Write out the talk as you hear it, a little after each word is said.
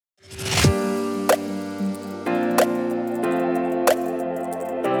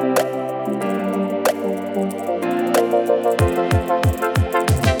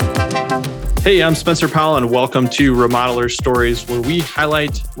Hey, I'm Spencer Powell, and welcome to Remodeler Stories, where we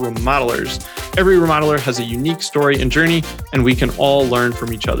highlight remodelers. Every remodeler has a unique story and journey, and we can all learn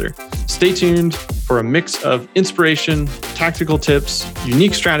from each other. Stay tuned for a mix of inspiration, tactical tips,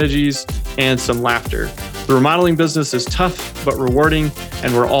 unique strategies, and some laughter. The remodeling business is tough but rewarding,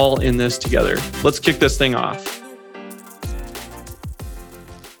 and we're all in this together. Let's kick this thing off.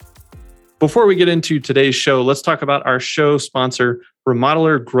 Before we get into today's show, let's talk about our show sponsor,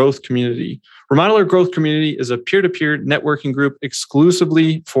 Remodeler Growth Community. Remodeler Growth Community is a peer-to-peer networking group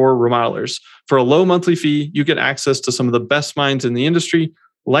exclusively for remodelers. For a low monthly fee, you get access to some of the best minds in the industry,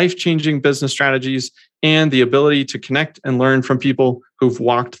 life-changing business strategies, and the ability to connect and learn from people who've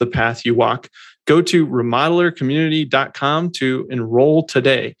walked the path you walk. Go to remodelercommunity.com to enroll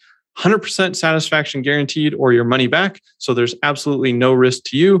today. 100% satisfaction guaranteed or your money back, so there's absolutely no risk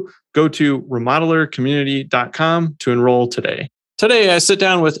to you. Go to remodelercommunity.com to enroll today. Today, I sit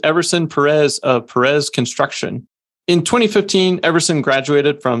down with Everson Perez of Perez Construction. In 2015, Everson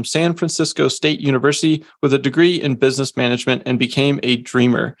graduated from San Francisco State University with a degree in business management and became a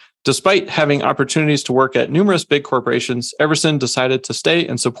dreamer. Despite having opportunities to work at numerous big corporations, Everson decided to stay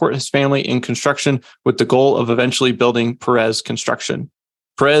and support his family in construction with the goal of eventually building Perez Construction.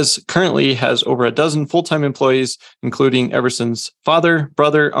 Perez currently has over a dozen full-time employees, including Everson's father,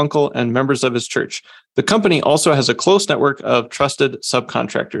 brother, uncle, and members of his church. The company also has a close network of trusted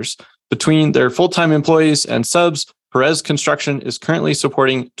subcontractors. Between their full-time employees and subs, Perez Construction is currently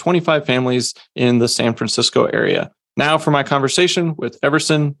supporting 25 families in the San Francisco area. Now for my conversation with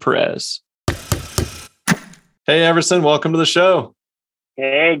Everson Perez. Hey, Everson, welcome to the show.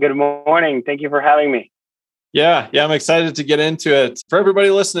 Hey, good morning. Thank you for having me. Yeah, I'm excited to get into it. For everybody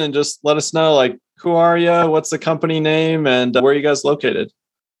listening, just let us know, who are you? What's the company name? And where are you guys located?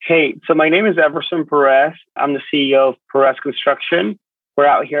 Hey, so my name is Everson Perez. I'm the CEO of Perez Construction. We're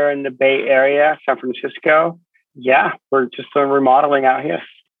out here in the Bay Area, San Francisco. Yeah, we're just doing remodeling out here.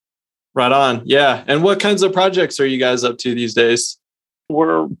 Right on. Yeah. And what kinds of projects are you guys up to these days?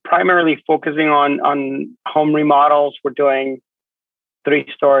 We're primarily focusing on home remodels. We're doing 3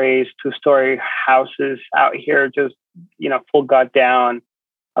 stories, 2-story houses out here, just, full gut down.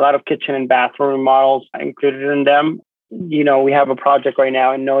 A lot of kitchen and bathroom remodels included in them. We have a project right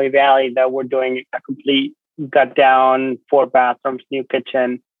now in Noe Valley that we're doing a complete gut down, 4 bathrooms, new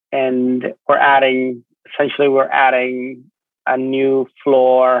kitchen. And we're adding a new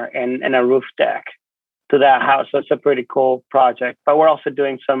floor and a roof deck to that house. So it's a pretty cool project. But we're also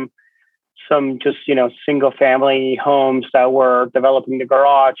doing some just, single family homes that we're developing the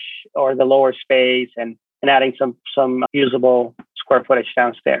garage or the lower space and adding some usable square footage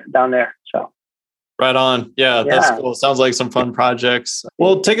down there. So. Right on. Yeah, that's cool. Sounds like some fun projects.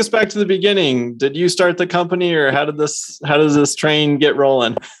 Well, take us back to the beginning. Did you start the company, or how does this train get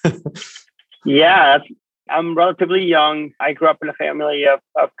rolling? Yeah, I'm relatively young. I grew up in a family of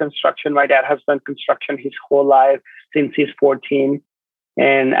construction. My dad has done construction his whole life since he's 14.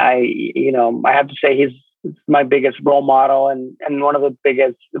 And I have to say he's my biggest role model and one of the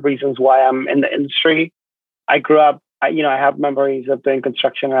biggest reasons why I'm in the industry. I grew up, I have memories of doing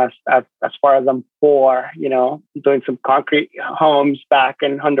construction as far as I'm 4, doing some concrete homes back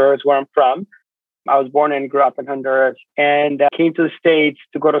in Honduras, where I'm from. I was born and grew up in Honduras and came to the States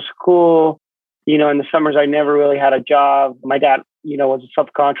to go to school. In the summers, I never really had a job. My dad, was a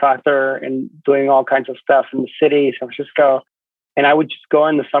subcontractor and doing all kinds of stuff in the city, San Francisco. And I would just go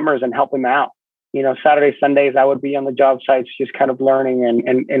in the summers and help him out. Saturdays, Sundays, I would be on the job sites, just kind of learning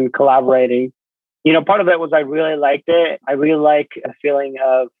and collaborating. Part of it was I really liked it. I really like a feeling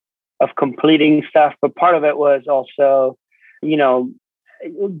of completing stuff. But part of it was also,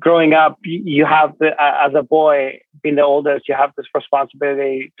 growing up, you have as a boy, being the oldest, you have this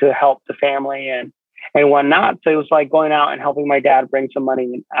responsibility to help the family and whatnot. So it was like going out and helping my dad bring some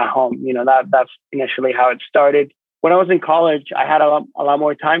money at home. That's initially how it started. When I was in college, I had a lot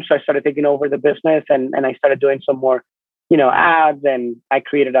more time. So I started taking over the business and I started doing some more, ads, and I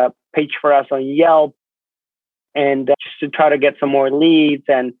created a page for us on Yelp and just to try to get some more leads.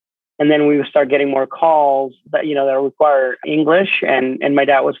 And then we would start getting more calls that, that require English. And my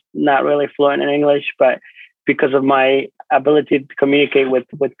dad was not really fluent in English, but because of my ability to communicate with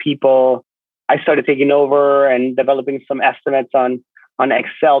people, I started taking over and developing some estimates on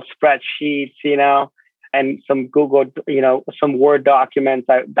Excel spreadsheets, and some Google, some Word documents.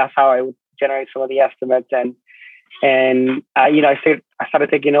 That's how I would generate some of the estimates. And I started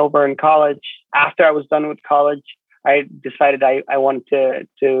taking over in college. After I was done with college, I decided I wanted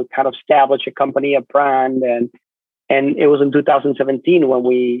to kind of establish a company, a brand. And it was in 2017 when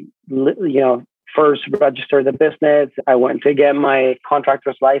we, first registered the business. I went to get my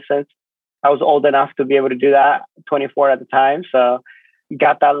contractor's license. I was old enough to be able to do that, 24 at the time. So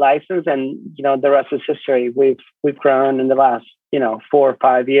got that license, and the rest is history. We've grown in the last 4 or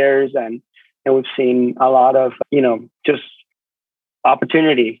 5 years, and we've seen a lot of just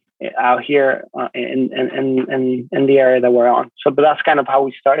opportunity out here in the area that we're on. So, but that's kind of how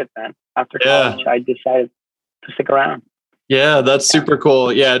we started. Then after college, I decided to stick around. Yeah, that's super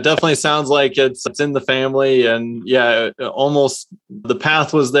cool. Yeah, it definitely sounds like it's in the family, and almost the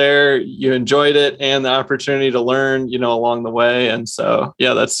path was there. You enjoyed it and the opportunity to learn, along the way. And so,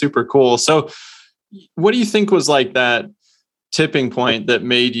 yeah, that's super cool. So what do you think was like that tipping point that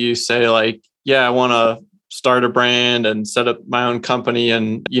made you say like, yeah, I want to start a brand and set up my own company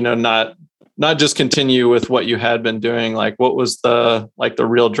and, not just continue with what you had been doing? Like, what was the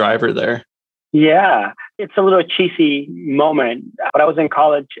real driver there? Yeah, it's a little cheesy moment, but I was in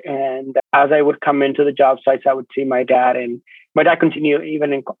college, and as I would come into the job sites, I would see my dad, and my dad continued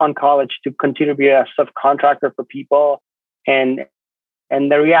even on college to continue to be a subcontractor for people. And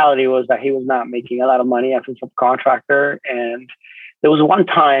the reality was that he was not making a lot of money as a subcontractor. And there was one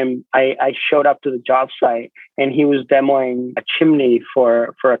time I showed up to the job site, and he was demoing a chimney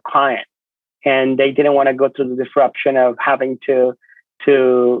for a client, and they didn't want to go through the disruption of having to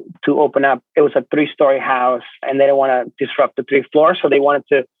open up. It was a 3-story house, and they didn't want to disrupt the 3 floors, so they wanted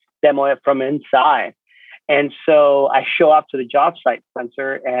to demo it from inside. And so I show up to the job site,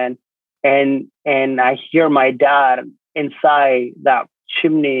 Spencer, and I hear my dad inside that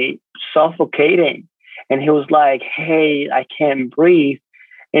chimney suffocating, and he was like, "Hey, I can't breathe."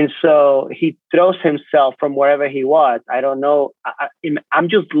 And so he throws himself from wherever he was. I don't know. I'm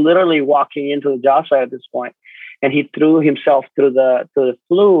just literally walking into the job site at this point. And he threw himself through the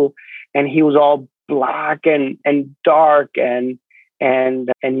flue, and he was all black and dark, and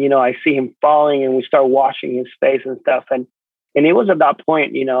I see him falling, and we start washing his face and stuff, and it was at that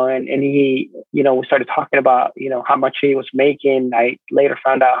point, and he, we started talking about how much he was making. I later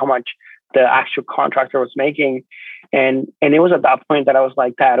found out how much the actual contractor was making, and it was at that point that I was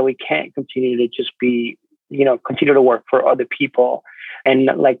like, Dad, we can't continue to just be continue to work for other people and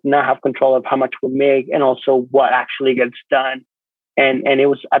like not have control of how much we make and also what actually gets done. And it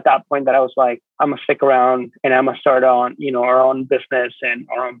was at that point that I was like, I'm gonna stick around and I'm gonna start on, our own business and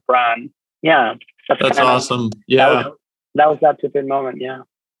our own brand. Yeah. That's awesome. Yeah. That was that tipping moment. Yeah.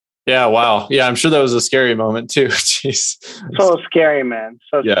 Yeah. Wow. Yeah. I'm sure that was a scary moment too. Jeez. So scary, man.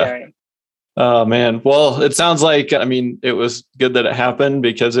 So scary. Oh man. Well, it sounds like, it was good that it happened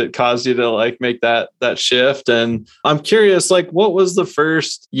because it caused you to like make that shift. And I'm curious, like, what was the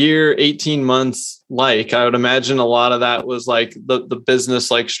first year, 18 months like? I would imagine a lot of that was like the business,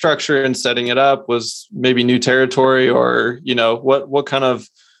 like structure and setting it up was maybe new territory, or, what kind of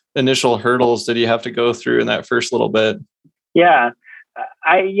initial hurdles did you have to go through in that first little bit? Yeah.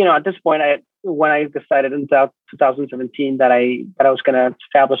 At this point, when I decided in 2017 that I was going to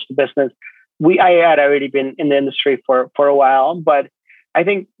establish the business, I had already been in the industry for a while, but I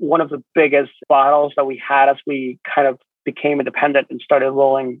think one of the biggest battles that we had as we kind of became independent and started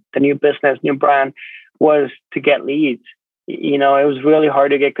rolling the new business, new brand, was to get leads. It was really hard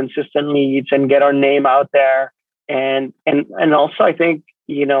to get consistent leads and get our name out there. And also, I think,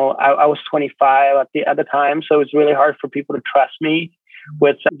 I was 25 at the time, so it was really hard for people to trust me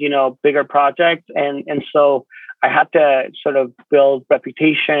with, bigger projects. And so I had to sort of build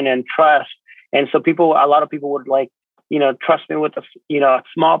reputation and trust. And so a lot of people would like, trust me with a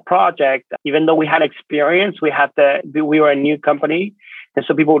small project. Even though we had experience, we were a new company. And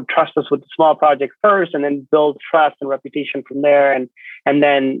so people would trust us with the small project first and then build trust and reputation from there. And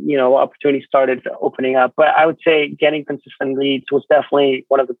then, opportunities started opening up. But I would say getting consistent leads was definitely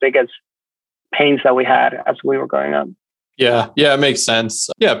one of the biggest pains that we had as we were growing up. Yeah. Yeah. It makes sense.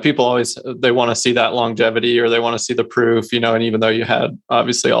 Yeah. People always, they want to see that longevity, or they want to see the proof, and even though you had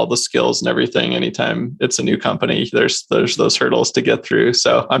obviously all the skills and everything, anytime it's a new company, there's those hurdles to get through.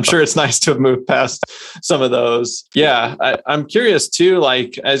 So I'm sure it's nice to have moved past some of those. Yeah. I'm curious too,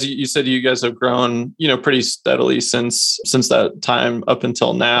 like, as you said, you guys have grown, pretty steadily since that time up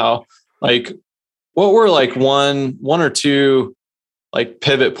until now. Like, what were like one or two like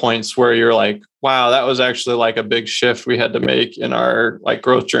pivot points where you're like, wow, that was actually like a big shift we had to make in our like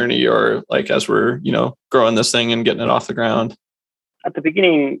growth journey, or like as we're, growing this thing and getting it off the ground? At the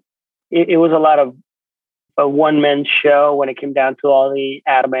beginning, it was a lot of a one-man show when it came down to all the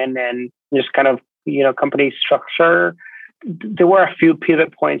admin and just kind of, company structure. There were a few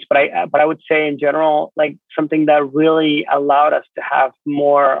pivot points, but I would say in general, like something that really allowed us to have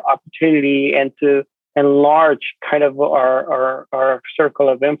more opportunity and to enlarge kind of our circle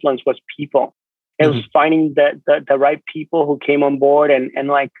of influence was people. It was finding the right people who came on board and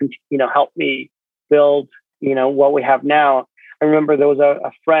like, helped me build, what we have now. I remember there was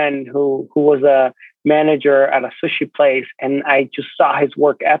a friend who was a manager at a sushi place, and I just saw his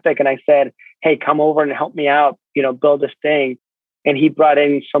work ethic, and I said, "Hey, come over and help me out, build this thing." And he brought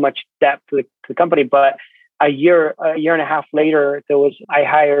in so much depth to the company. But a year and a half later, there was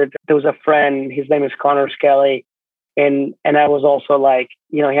a friend. His name is Connor Skelly, and I was also like,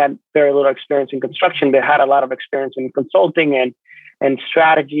 he had very little experience in construction, but had a lot of experience in consulting and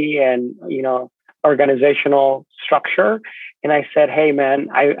strategy and organizational structure. And I said, "Hey, man,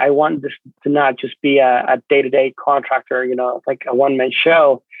 I want this to not just be a day-to-day contractor, like a one-man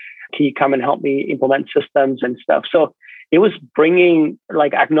show. Can you come and help me implement systems and stuff?" So it was bringing,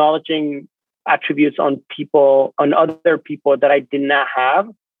 like, acknowledging attributes on other people that I did not have,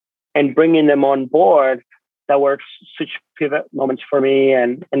 and bringing them on board that were such pivot moments for me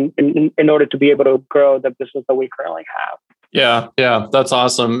and in order to be able to grow the business that we currently have. Yeah, that's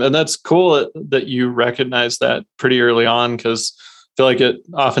awesome. And that's cool that you recognize that pretty early on, because I feel like it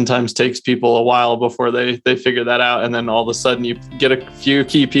oftentimes takes people a while before they figure that out. And then all of a sudden you get a few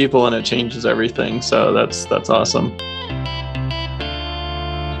key people and it changes everything. So that's awesome.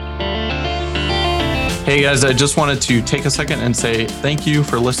 Hey guys, I just wanted to take a second and say thank you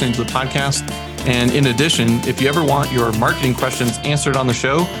for listening to the podcast. And in addition, if you ever want your marketing questions answered on the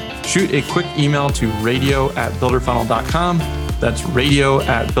show, shoot a quick email to radio@builderfunnel.com. That's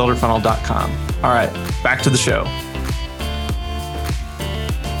radio@builderfunnel.com. All right, back to the show.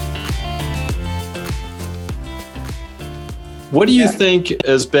 What do you think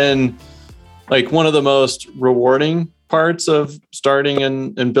has been like one of the most rewarding parts of starting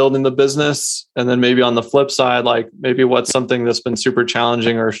and building the business? And then maybe on the flip side, like maybe what's something that's been super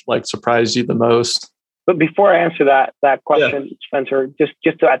challenging or like surprised you the most? But before I answer that question, Spencer, just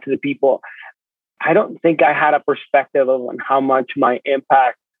to add to the people, I don't think I had a perspective on how much my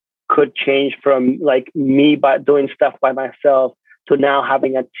impact could change from like me by doing stuff by myself to now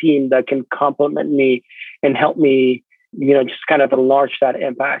having a team that can complement me and help me, just kind of enlarge that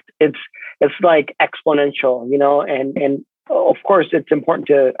impact. It's like exponential, and of course it's important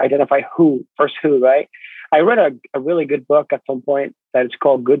to identify who, right? I read a really good book at some point that it's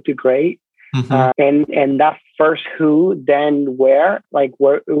called Good to Great. Mm-hmm. And that first who, then where, like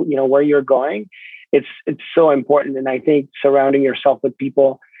where you're going, it's so important. And I think surrounding yourself with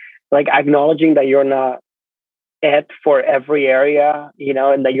people, like acknowledging that you're not it for every area,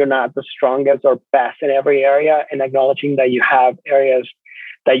 and that you're not the strongest or best in every area, and acknowledging that you have areas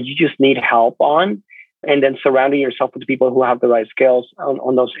that you just need help on, and then surrounding yourself with people who have the right skills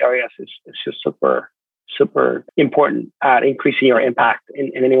on those areas is just super, super important at increasing your impact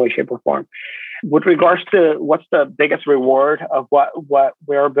in any way, shape, or form. With regards to what's the biggest reward of what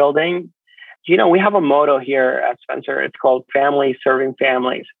we're building, we have a motto here at Spencer. It's called Family Serving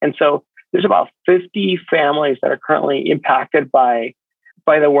Families. And so there's about 50 families that are currently impacted by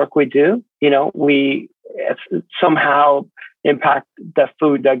the work we do. We somehow impact the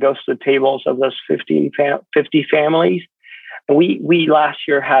food that goes to the tables of those 50 families. And we last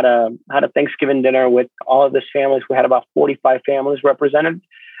year had a Thanksgiving dinner with all of these families. We had about 45 families represented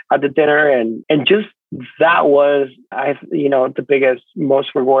at the dinner, and just that was the biggest,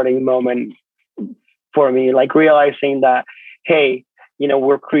 most rewarding moment for me. Like realizing that, hey,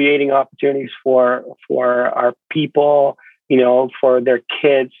 we're creating opportunities for our people, for their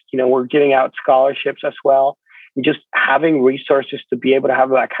kids. We're giving out scholarships as well, and just having resources to be able to have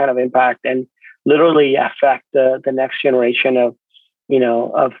that kind of impact and literally affect the next generation of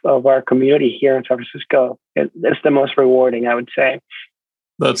our community here in San Francisco. It's the most rewarding, I would say.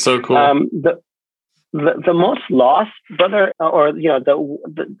 That's so cool. The most lost, brother, or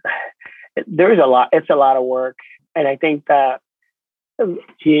there is a lot. It's a lot of work, and I think that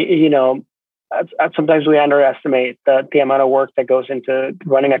sometimes we underestimate the amount of work that goes into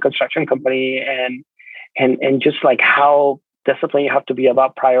running a construction company, and just like how disciplined you have to be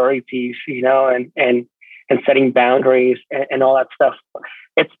about priorities, and setting boundaries and all that stuff.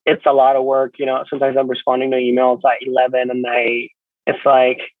 It's a lot of work. Sometimes I'm responding to emails at 11 at night. It's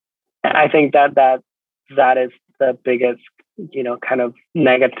like, I think that is the biggest, kind of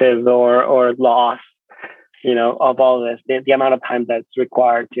negative or loss, of all of this, the amount of time that's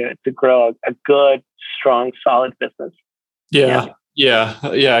required to grow a good, strong, solid business. Yeah,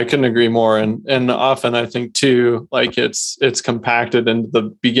 I couldn't agree more. And often I think too, like it's compacted into the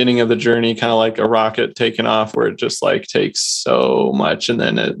beginning of the journey, kind of like a rocket taking off, where it just like takes so much, and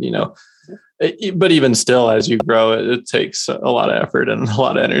then but even still, as you grow, it takes a lot of effort and a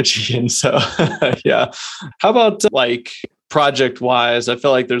lot of energy. And so, yeah. How about like project wise? I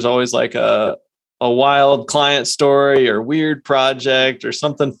feel like there's always like a a wild client story or weird project or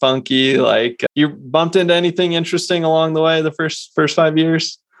something funky? Like you bumped into anything interesting along the way the first 5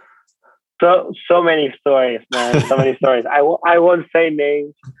 years? So many stories, man. So many stories. I won't say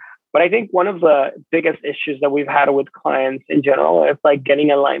names, but I think one of the biggest issues that we've had with clients in general is like getting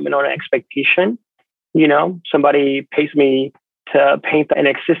alignment on expectation. Somebody pays me to paint an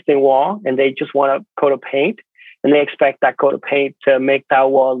existing wall and they just want a coat of paint, and they expect that coat of paint to make that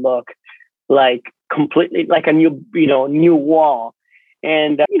wall look like completely like a new wall.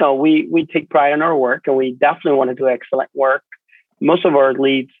 And we take pride in our work, and we definitely want to do excellent work. Most of our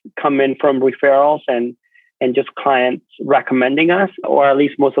leads come in from referrals and just clients recommending us, or at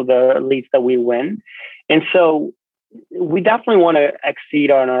least most of the leads that we win. And so we definitely want to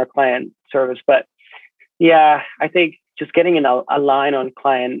exceed on our client service. But yeah, I think just getting a line on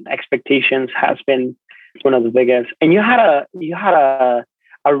client expectations has been one of the biggest. And you had a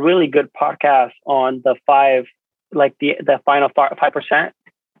really good podcast on the the final 5%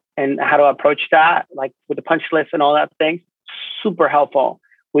 and how to approach that, like with the punch list and all that thing. Super helpful.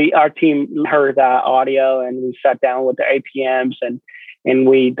 Our team heard that audio, and we sat down with the APMs and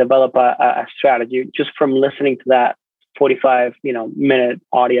we developed a strategy just from listening to that 45 minute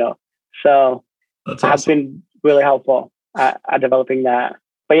audio. So that's has been really helpful at developing that.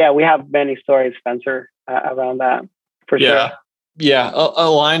 But yeah, we have many stories, Spencer, around that for sure. Yeah,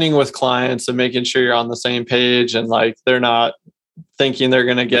 aligning with clients and making sure you're on the same page, and like they're not thinking they're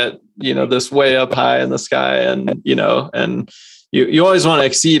going to get this way up high in the sky, and and you always want to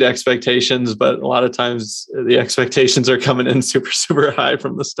exceed expectations, but a lot of times the expectations are coming in super high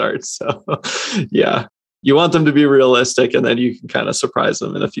from the start. So yeah, you want them to be realistic, and then you can kind of surprise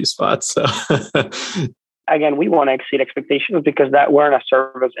them in a few spots. So again, we want to exceed expectations because that we're in a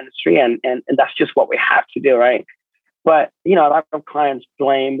service industry, and that's just what we have to do, right? But a lot of clients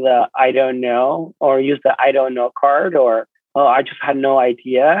blame the I don't know, or use the I don't know card, or I just had no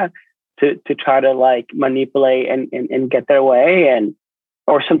idea, to try to like manipulate and get their way.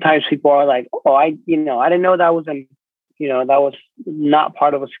 Or sometimes people are like, I didn't know that was that was not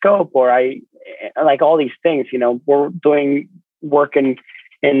part of a scope, or I like all these things. We're doing work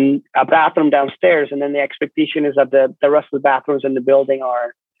in a bathroom downstairs, and then the expectation is that the rest of the bathrooms in the building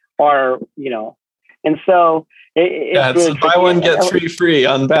are and so it's really buy one get 3 free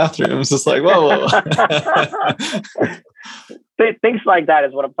on bathrooms. It's like whoa. Things like that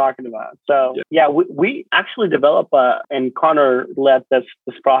is what I'm talking about. So yeah, we actually develop and Connor led this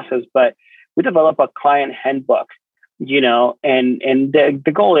process, but we develop a client handbook, and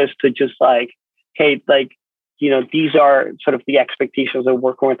the goal is to just like, hey, like, these are sort of the expectations of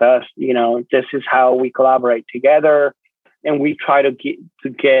working with us. This is how we collaborate together, and we try to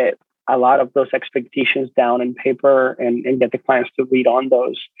get a lot of those expectations down in paper and get the clients to read on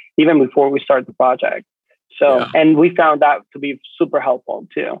those even before we start the project. So, and we found that to be super helpful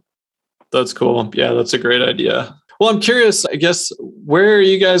too. That's cool. Yeah, that's a great idea. Well, I'm curious, I guess, where are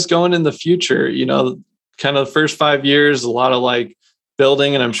you guys going in the future? Kind of the first 5 years, a lot of like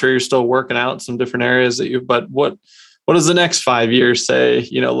building, and I'm sure you're still working out some different areas but what does the next 5 years say,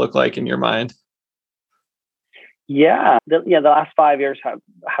 look like in your mind? Yeah. The last 5 years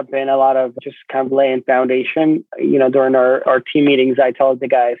have been a lot of just kind of laying foundation. During our team meetings, I tell the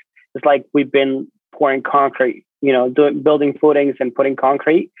guys, it's like we've been pouring concrete, building footings and putting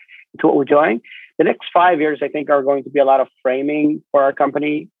concrete into what we're doing. The next 5 years, I think, are going to be a lot of framing for our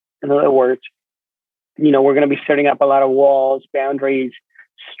company. In other words, we're going to be setting up a lot of walls, boundaries,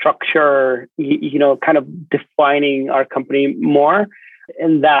 structure, kind of defining our company more.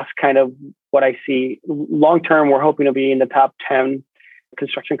 And that's kind of what I see. Long term, we're hoping to be in the top 10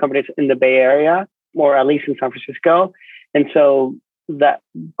 construction companies in the Bay Area, or at least in San Francisco. And so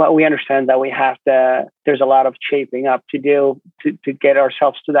but we understand that there's a lot of shaping up to do to get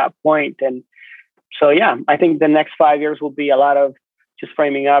ourselves to that point. And so, yeah, I think the next 5 years will be a lot of just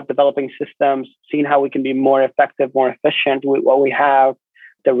framing up, developing systems, seeing how we can be more effective, more efficient with what we have,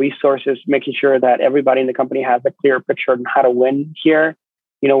 the resources, making sure that everybody in the company has a clear picture on how to win here.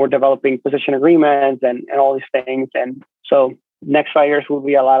 We're developing position agreements and all these things. And so next 5 years will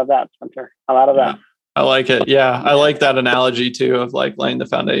be a lot of that, Spencer, a lot of that. I like it. Yeah. I like that analogy too, of like laying the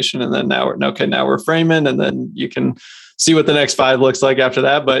foundation, and then now we're framing, and then you can see what the next 5 looks like after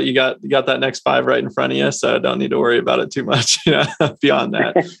that. But you got that next 5 right in front of you. So don't need to worry about it too much beyond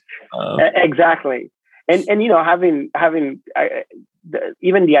that. Exactly. And having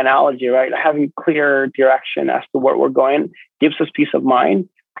even the analogy, right? Having clear direction as to where we're going gives us peace of mind,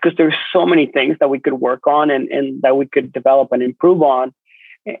 because there's so many things that we could work on and that we could develop and improve on.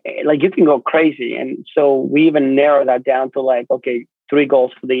 Like, you can go crazy. And so we even narrow that down to like, okay, 3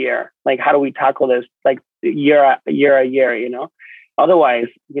 goals for the year. Like, how do we tackle this like year, you know? Otherwise,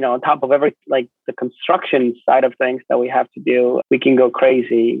 you know, on top of like the construction side of things that we have to do, we can go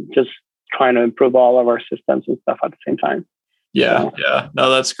crazy just trying to improve all of our systems and stuff at the same time. Yeah. Yeah. No,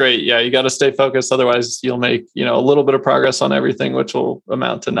 that's great. Yeah. You got to stay focused. Otherwise you'll make, you know, a little bit of progress on everything, which will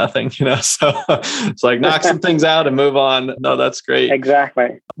amount to nothing, you know? So it's like knock some things out and move on. No, that's great.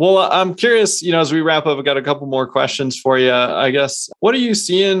 Exactly. Well, I'm curious, you know, as we wrap up, I've got a couple more questions for you. I guess, what are you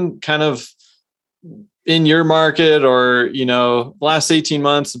seeing kind of in your market, or, you know, last 18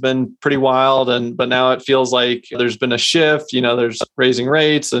 months have been pretty wild, but now it feels like there's been a shift, you know, there's raising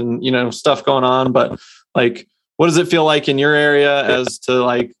rates and, you know, stuff going on, but like, what does it feel like in your area as to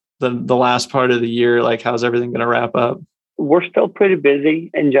like the last part of the year? Like, how's everything going to wrap up? We're still pretty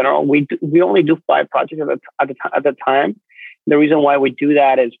busy in general. We only do 5 projects at the time. The reason why we do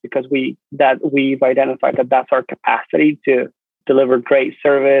that is because we've identified that that's our capacity to deliver great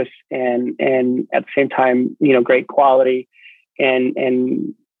service and at the same time, you know, great quality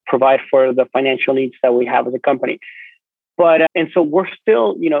and provide for the financial needs that we have as a company. But and so we're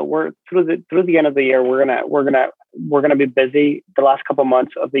still, you know, we're through the end of the year. We're gonna be busy. The last couple of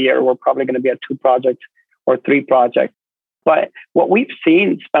months of the year, we're probably going to be at 2 projects or 3 projects. But what we've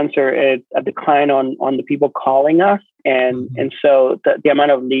seen, Spencer, is a decline on the people calling us, and so the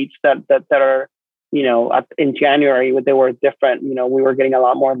amount of leads that are, you know, in January, they were different. You know, we were getting a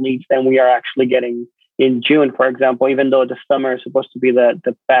lot more leads than we are actually getting in June, for example. Even though the summer is supposed to be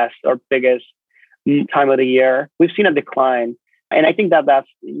the best or biggest time of the year, we've seen a decline. And I think that's,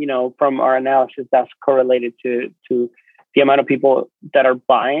 you know, from our analysis, that's correlated to the amount of people that are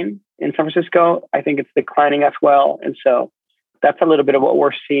buying in San Francisco. I think it's declining as well. And so that's a little bit of what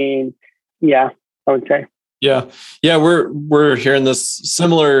we're seeing. Yeah, I would say. Yeah. Yeah. We're hearing this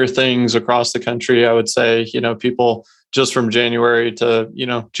similar things across the country. I would say, you know, people just from January to, you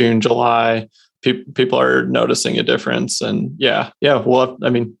know, June, July, people are noticing a difference. And yeah. Well, I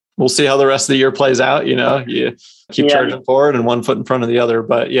mean, we'll see how the rest of the year plays out. You know, you keep charging forward and one foot in front of the other.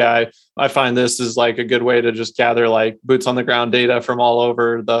 But yeah, I find this is like a good way to just gather like boots on the ground data from all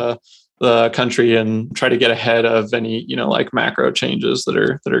over the country and try to get ahead of any, you know, like macro changes that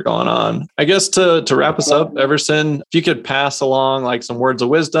are going on. I guess to wrap us up, Everson, if you could pass along like some words of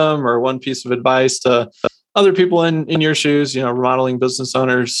wisdom or one piece of advice to other people in your shoes, you know, remodeling business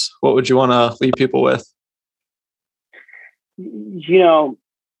owners, what would you want to leave people with? You know,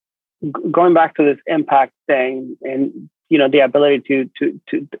 going back to this impact thing and, you know, the ability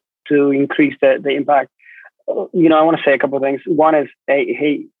to increase the impact, you know, I want to say a couple of things. One is,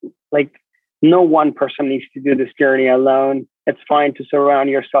 hey, like no one person needs to do this journey alone. It's fine to surround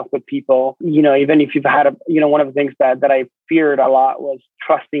yourself with people, you know, even if you've had one of the things that I feared a lot was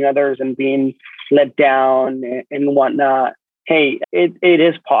trusting others and being let down and whatnot. Hey, it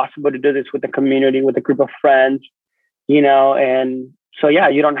is possible to do this with a community, with a group of friends, you know, and so, yeah,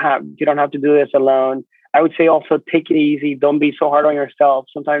 you don't have to do this alone. I would say also take it easy. Don't be so hard on yourself.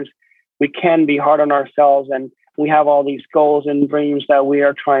 Sometimes we can be hard on ourselves and we have all these goals and dreams that we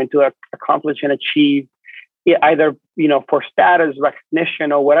are trying to accomplish and achieve, either, you know, for status,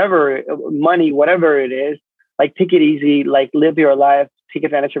 recognition, or whatever, money, whatever it is. Like, take it easy, like live your life, take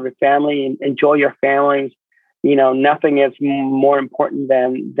advantage of your family and enjoy your families. You know, nothing is more important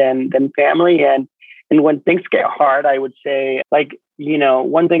than family. And when things get hard, I would say, like, you know,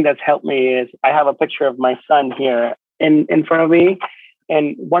 one thing that's helped me is I have a picture of my son here in front of me.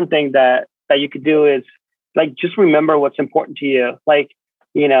 And one thing that you could do is, like, just remember what's important to you. Like,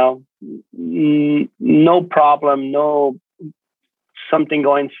 you know, no problem, no something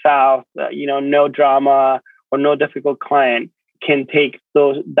going south, you know, no drama or no difficult client can take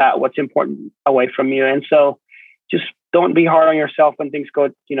what's important away from you. And so just don't be hard on yourself when things go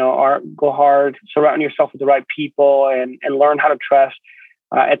hard. Surround yourself with the right people and learn how to trust.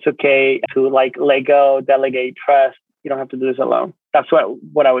 It's okay to like let go, delegate, trust. You don't have to do this alone. That's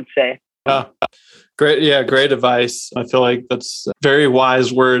what I would say. Great. Yeah. Great advice. I feel like that's very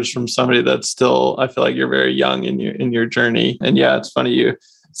wise words from somebody that's still, I feel like you're very young in your journey. And yeah, it's funny you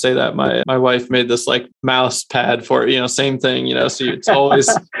say that. My wife made this like mouse pad for, you know, same thing, you know, so it's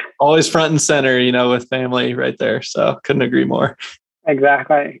always front and center, you know, with family right there. So couldn't agree more.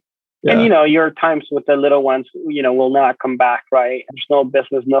 Exactly. Yeah. And, you know, your times with the little ones, you know, will not come back, right? There's no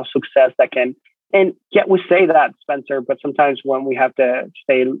business, no success that can. And yet we say that, Spencer, but sometimes when we have to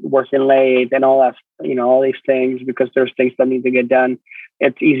stay working late and all that, you know, all these things, because there's things that need to get done,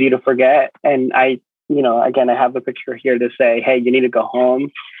 it's easy to forget. And you know, again, I have the picture here to say, hey, you need to go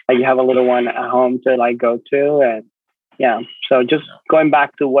home. Like, you have a little one at home to like go to. And yeah, so just going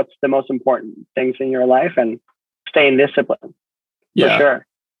back to what's the most important things in your life and staying disciplined. Yeah. For sure.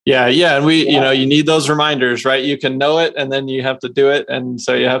 Yeah. And you need those reminders, right? You can know it and then you have to do it. And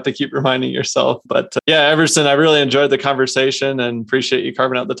so you have to keep reminding yourself. But Everson, I really enjoyed the conversation and appreciate you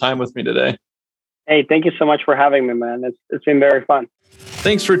carving out the time with me today. Hey, thank you so much for having me, man. It's been very fun.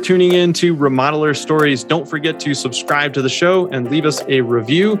 Thanks for tuning in to Remodeler Stories. Don't forget to subscribe to the show and leave us a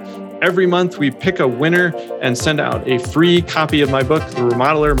review. Every month, we pick a winner and send out a free copy of my book, The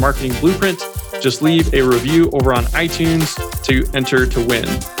Remodeler Marketing Blueprint. Just leave a review over on iTunes to enter to win.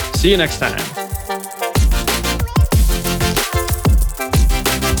 See you next time.